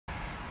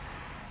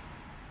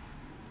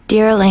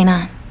Dear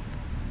Elena,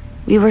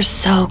 we were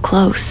so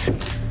close.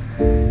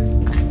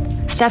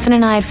 Stefan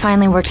and I had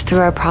finally worked through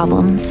our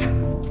problems.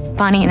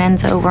 Bonnie and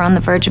Enzo were on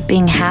the verge of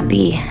being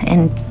happy,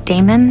 and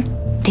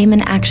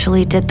Damon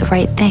actually did the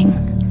right thing,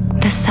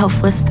 the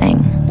selfless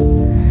thing.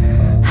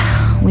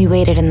 We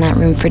waited in that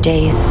room for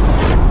days.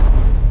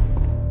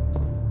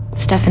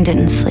 Stefan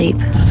didn't sleep.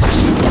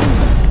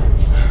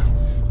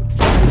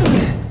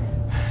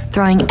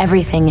 Throwing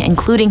everything,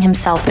 including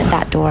himself, at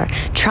that door,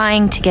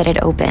 trying to get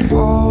it open.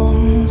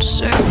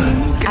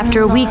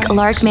 After a week,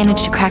 Alaric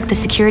managed to crack the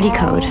security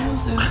code.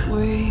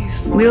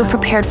 We were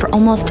prepared for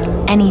almost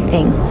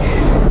anything,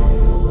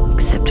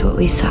 except what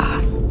we saw.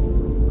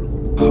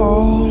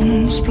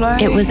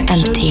 It was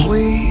empty.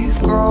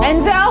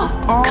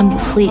 Enzo?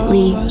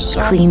 Completely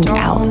cleaned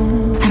out.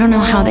 I don't know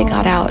how they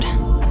got out,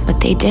 but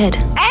they did.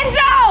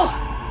 Enzo!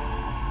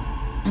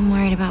 I'm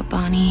worried about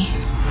Bonnie.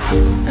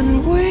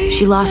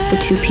 She lost the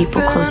two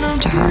people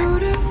closest to her,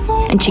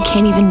 and she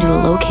can't even do a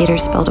locator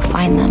spell to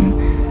find them.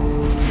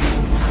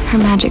 Her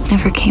magic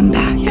never came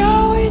back.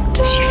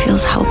 She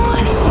feels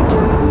helpless.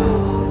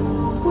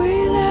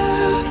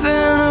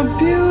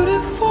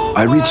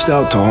 I reached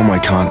out to all my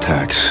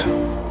contacts,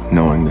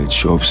 knowing they'd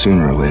show up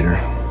sooner or later.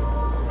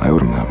 I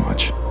owed them that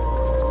much.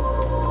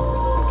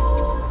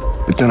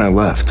 But then I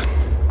left.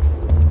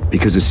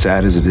 Because as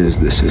sad as it is,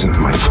 this isn't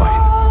my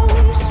fight.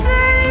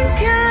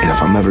 And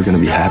if I'm ever gonna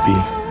be happy,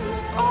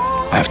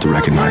 I have to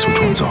recognize which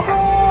ones are.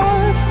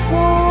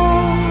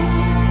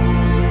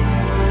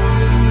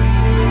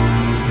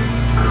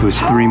 It was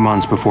 3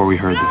 months before we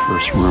heard the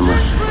first rumor.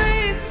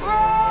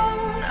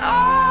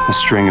 A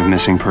string of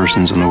missing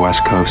persons on the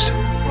West Coast.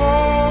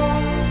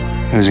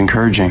 It was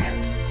encouraging,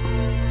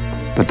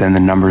 but then the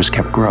numbers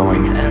kept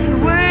growing.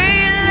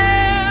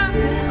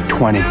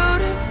 20,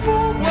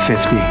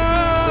 50,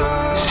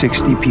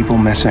 60 people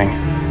missing.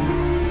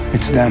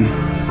 It's them.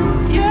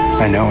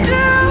 I know it.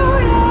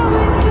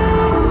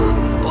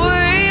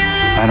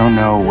 I don't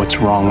know what's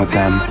wrong with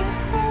them,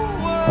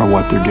 or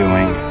what they're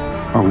doing,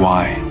 or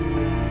why,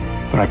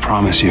 but I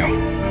promise you,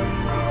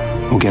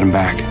 we'll get them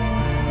back.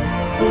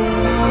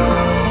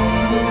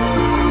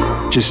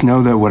 Just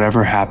know that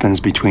whatever happens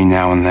between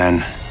now and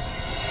then,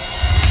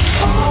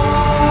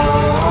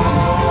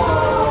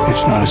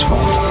 it's not his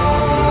fault.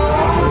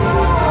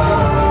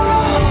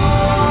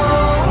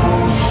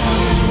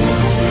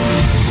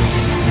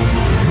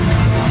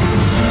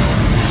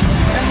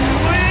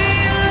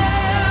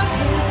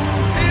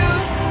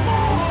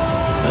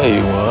 There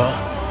you are.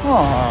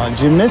 Oh, did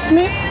you miss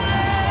me?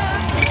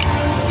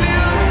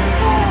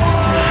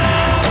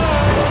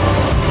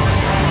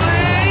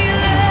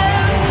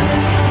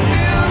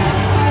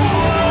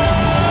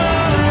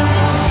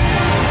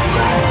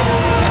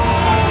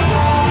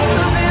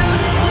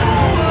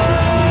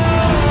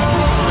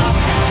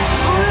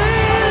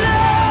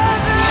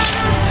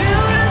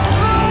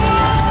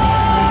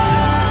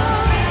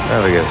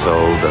 Never gets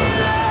old, does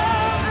it?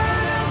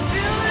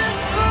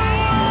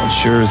 Well, it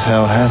sure as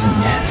hell hasn't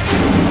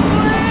yet.